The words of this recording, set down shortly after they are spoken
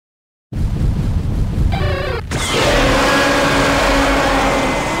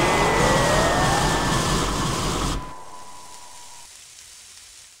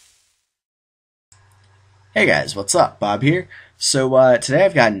Hey guys, what's up? Bob here. So today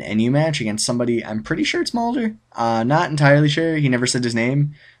I've got an NU match against somebody. I'm pretty sure it's Mulder. Not entirely sure. He never said his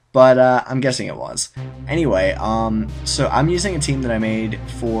name, but I'm guessing it was. Anyway, so I'm using a team that I made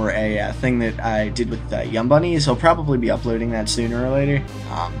for a thing that I did with Yum Bunnies. He'll probably be uploading that sooner or later.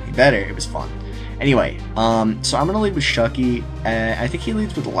 He better. It was fun. Anyway, so I'm gonna lead with Shuckie. I think he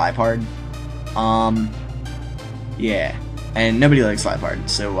leads with Lipard. Yeah. And nobody likes Lipard,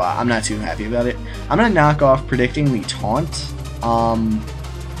 so I'm not too happy about it. I'm going to knock off predicting the taunt.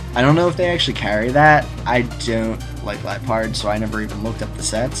 I don't know if they actually carry that. I don't like Lipard, so I never even looked up the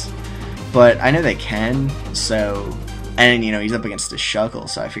sets. But I know they can, so... And, you know, he's up against a Shuckle,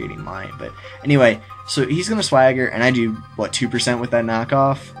 so I figured he might. But anyway, so he's going to Swagger, and I do, what, 2% with that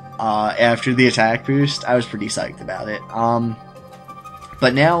knockoff? After the attack boost, I was pretty psyched about it.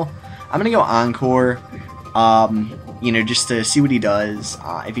 But now, I'm going to go Encore. You know, just to see what he does.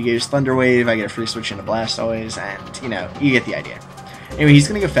 If he goes Thunder Wave, I get a free switch into Blastoise, and, you know, you get the idea. Anyway, he's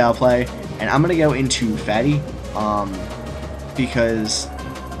going to go Foul Play, and I'm going to go into Fatty, because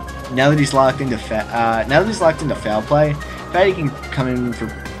now that he's locked into Foul Play, Fatty can come in for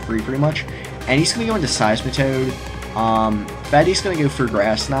free pretty much, and he's going to go into Seismitoad. Fatty's going to go for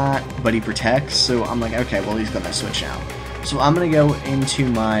Grass Knot, but he protects, so I'm like, okay, well, he's going to switch now. So I'm going to go into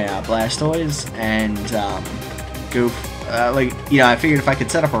my Blastoise, and, go, like, you know, I figured if I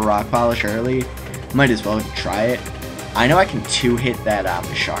could set up a Rock Polish early, might as well try it. I know I can 2-hit that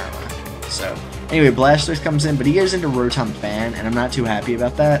Sharma. So, anyway, Blastoise comes in, but he goes into Rotom Fan, and I'm not too happy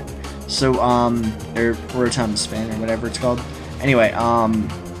about that. So, or Rotom Spin, or whatever it's called. Anyway,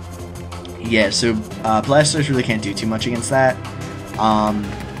 yeah, so, Blastoise really can't do too much against that.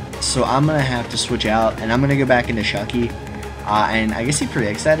 So I'm gonna have to switch out, and I'm gonna go back into Shuckie. And I guess he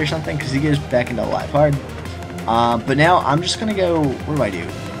predicts that or something, because he goes back into Lipard. But now I'm just gonna go, what do?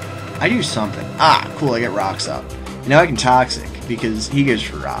 I do something. Ah, cool, I get Rocks up. And now I can Toxic, because he goes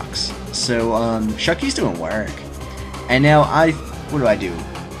for Rocks. So, Shuckie's doing work. And now what do?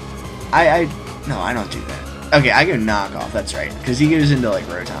 No, I don't do that. Okay, I go Knockoff, that's right. Because he goes into, like,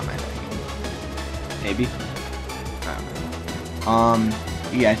 Rotom, I think. Maybe? I don't know.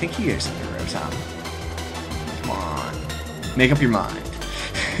 Yeah, I think he goes into Rotom. Come on. Make up your mind.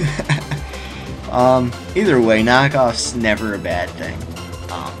 Either way, knockoff's never a bad thing,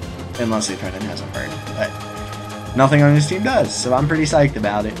 unless the opponent has a bird, but nothing on his team does, so I'm pretty psyched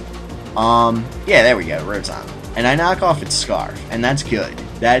about it. Yeah, there we go, Rotom, and I knock off its Scarf, and that's good.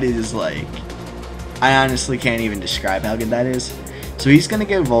 That is, like, I honestly can't even describe how good that is. So he's gonna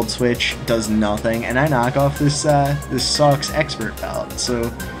go Volt Switch, does nothing, and I knock off this, this Socks Expert Belt, so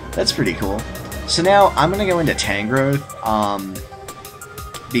that's pretty cool. So now, I'm gonna go into Tangrowth,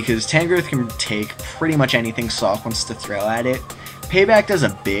 because Tangrowth can take pretty much anything Sock wants to throw at it. Payback does a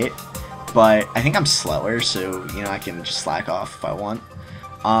bit, but I think I'm slower, so, you know, I can just slack off if I want.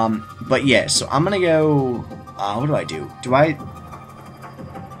 But yeah, so I'm gonna go, what do? Do I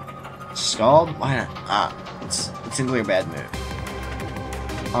Scald? Why not? It's simply a bad move.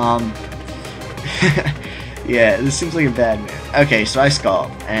 Yeah, this seems like a bad move. Okay, so I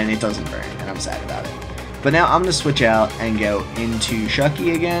Scald, and it doesn't burn, and I'm sad about it. But now I'm going to switch out and go into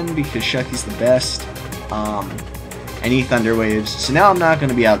Shuckie again, because Shuckie's the best, and he Thunder Waves. So now I'm not going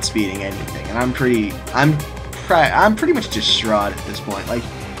to be outspeeding anything, and I'm pretty much distraught at this point. Like,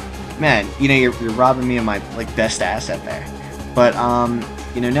 man, you know, you're robbing me of my, like, best asset there. But,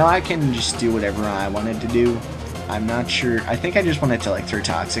 you know, now I can just do whatever I wanted to do. I'm not sure. I think I just wanted to, like, throw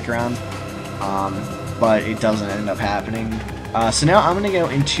Toxic around, but it doesn't end up happening. So now I'm going to go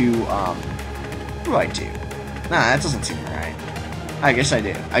into, what do? Nah, that doesn't seem right. I guess I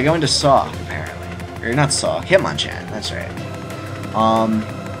do. I go into Sock, apparently. Or not Sock, Hitmonchan, that's right.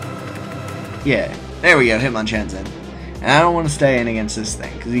 Yeah, there we go, Hitmonchan's in. And I don't want to stay in against this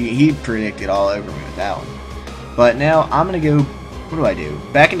thing, because he predicted all over me with that one. But now I'm going to go, what do?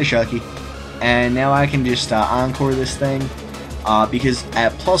 Back into Shuckie. And now I can just Encore this thing, because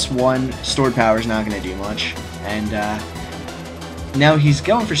at +1, Stored Power is not going to do much. And, now he's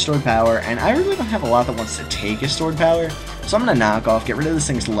going for Stored Power, and I really don't have a lot that wants to take his Stored Power, so I'm going to knock off, get rid of this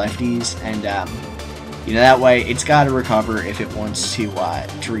thing's lefties, and, you know, that way it's got to recover if it wants to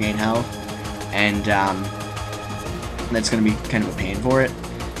regain health, and, that's going to be kind of a pain for it.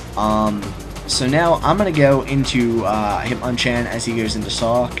 So now I'm going to go into Hitmonchan as he goes into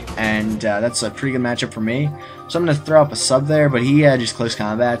Sock, and that's a pretty good matchup for me. So I'm going to throw up a sub there, but he just close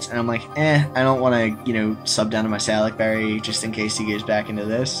combats, and I'm like, I don't want to, you know, sub down to my Salak Berry just in case he goes back into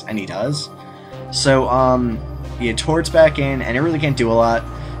this, and he does. So, yeah, Tort's back in, and it really can't do a lot.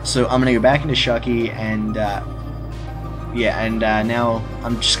 So I'm going to go back into Shuckie, and Yeah, and now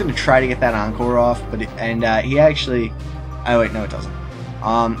I'm just gonna try to get that encore off, but he actually. Oh wait, no, it doesn't.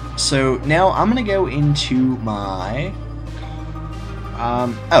 So now I'm gonna go into my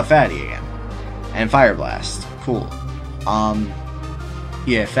Fatty again, and Fire Blast. Cool.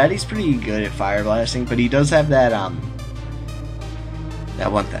 Yeah, Fatty's pretty good at fire blasting, but he does have that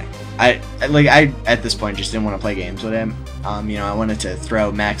that one thing. I at this point just didn't want to play games with him. You know, I wanted to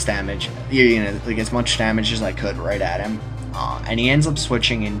throw max damage, you know, like as much damage as I could right at him. And he ends up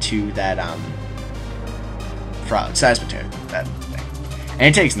switching into that Seismitoad, that thing. And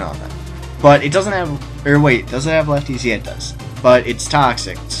it takes nothing. But it doesn't have, or wait, does it have lefties? Yeah, it does. But it's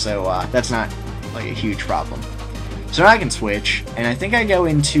toxic, so that's not like a huge problem. So now I can switch, and I think I go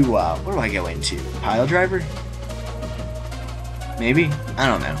into, what do I go into? Pile Driver? Maybe? I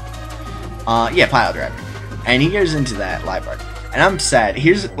don't know. Yeah, Pile Driver. And he goes into that live bar. And I'm sad.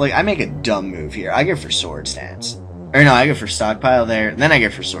 Here's, like, I make a dumb move here. I go for Sword Stance. Or no, I go for Stockpile there, then I go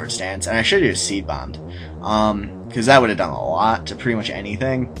for Sword Stance, and I should have Seed Bombed. Because that would have done a lot to pretty much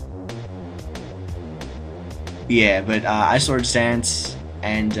anything. Yeah, but I Sword Stance,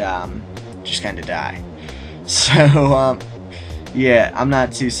 and just kind of die. So, yeah, I'm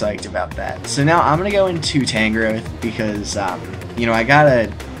not too psyched about that. So now I'm going to go into Tangrowth because, you know, I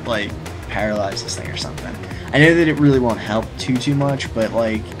gotta, like, paralyze this thing or something. I know that it really won't help too much, but,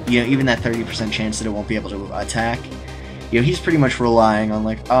 like, you know, even that 30% chance that it won't be able to attack, you know, he's pretty much relying on,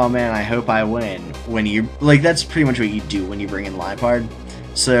 like, oh man, I hope I win. When you, like, that's pretty much what you do when you bring in Liepard.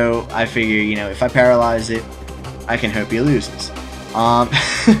 So I figure, you know, if I paralyze it, I can hope he loses.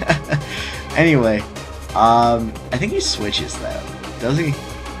 Anyway, I think he switches though. Does he?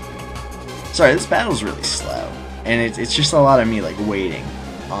 Sorry, this battle's really slow, and it's just a lot of me like waiting.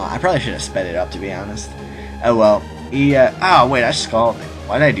 I probably should have sped it up, to be honest. Oh well. He oh wait, I scalded.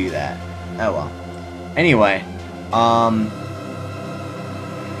 Why did I do that? Oh well. Anyway,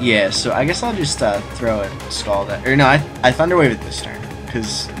 yeah. So I guess I'll just throw a Scald at, or no, I Thunder Wave it this turn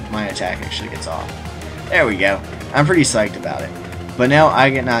because my attack actually gets off. There we go. I'm pretty psyched about it. But now I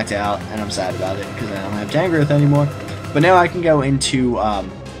get knocked out, and I'm sad about it because I don't have Tangrowth anymore. But now I can go into my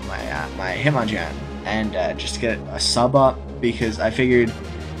Hitmonchan and just get a sub up because I figured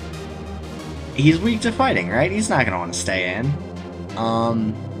he's weak to fighting, right? He's not gonna want to stay in.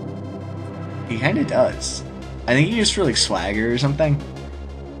 He kind of does. I think he goes for like Swagger or something.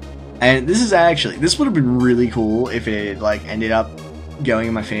 And this would have been really cool if it like ended up going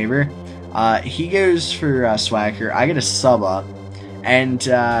in my favor. He goes for Swagger. I get a sub up. And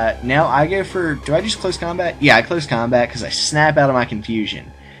now I go for, do I just close combat? Yeah, I close combat because I snap out of my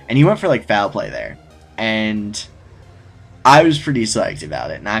confusion. And he went for like foul play there. And I was pretty psyched about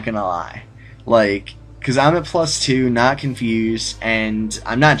it, not gonna lie. Like, because I'm at +2, not confused, and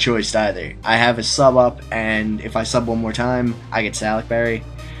I'm not choiced either. I have a sub up, and if I sub one more time, I get Salic Berry.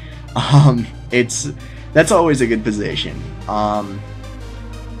 That's always a good position.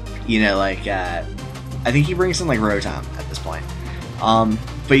 You know, like, I think he brings in like Rotom at this point.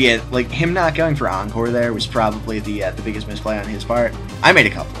 But yeah, like him not going for Encore there was probably the biggest misplay on his part. I made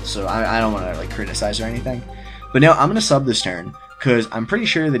a couple, so I don't want to like criticize or anything. But now I'm gonna sub this turn because I'm pretty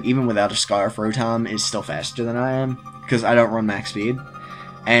sure that even without a Scarf, Rotom is still faster than I am because I don't run max speed.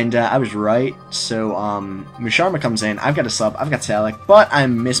 And I was right. So Misharma comes in. I've got a sub. I've got Salic, but I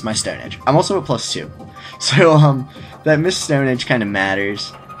miss my Stone Edge. I'm also at +2, so that missed Stone Edge kind of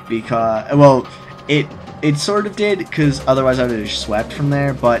matters because well, it sort of did, because otherwise I would have swept from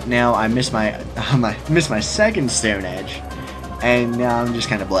there, but now I miss my second Stone Edge, and now I'm just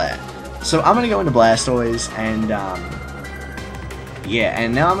kind of blah. So I'm going to go into Blastoise, and yeah,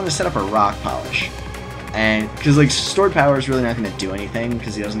 and now I'm going to set up a Rock Polish. And, because like, Stored Power is really not going to do anything,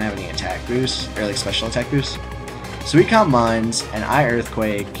 because he doesn't have any attack boosts, or like special attack boosts. So he Calm Minds, and I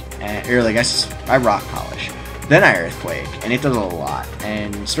Earthquake, or like, I Rock Polish. Then I Earthquake, and it does a lot,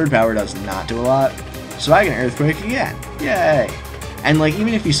 and Stored Power does not do a lot. So I can Earthquake again. Yay! And like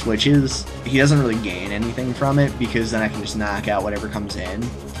even if he switches, he doesn't really gain anything from it because then I can just knock out whatever comes in.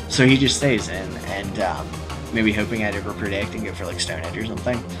 So he just stays in, and maybe hoping I'd overpredict and go for like Stone Edge or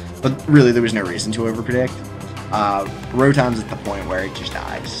something. But really there was no reason to overpredict. Rotom's at the point where it just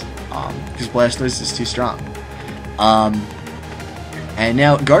dies. Because Blastoise is too strong. And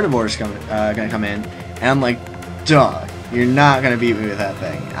now Gardevoir's gonna come in, and I'm like, duh. You're not going to beat me with that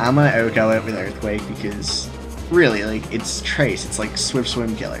thing. I'm going to OHKO it with Earthquake because, really, like, it's Trace. It's like Swift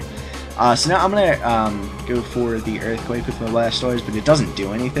Swim Killer. So now I'm going to go for the Earthquake with my Blastoise, but it doesn't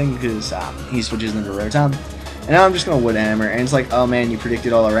do anything because he switches into Rotom. And now I'm just going to Wood Hammer, and it's like, oh man, you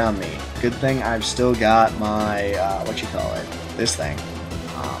predicted all around me. Good thing I've still got my, this thing.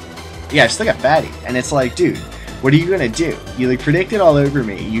 Yeah, I've still got Fatty. And it's like, dude, What are you gonna do? You like predicted all over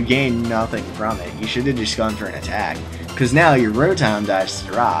me. You gained nothing from it. You should have just gone for an attack. Because now your Rotom dies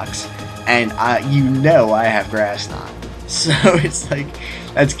to the rocks, and you know I have Grass Knot. So it's like,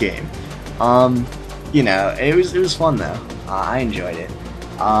 that's game. You know, it was fun though. I enjoyed it.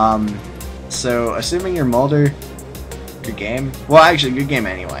 So assuming you're Mulder, good game. Well, actually, good game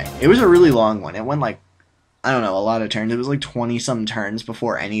anyway. It was a really long one. It went like, I don't know, a lot of turns. It was like 20-some turns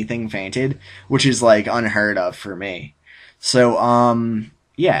before anything fainted, which is like unheard of for me. So,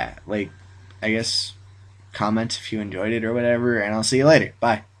 yeah, like, I guess comment if you enjoyed it or whatever, and I'll see you later.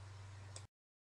 Bye.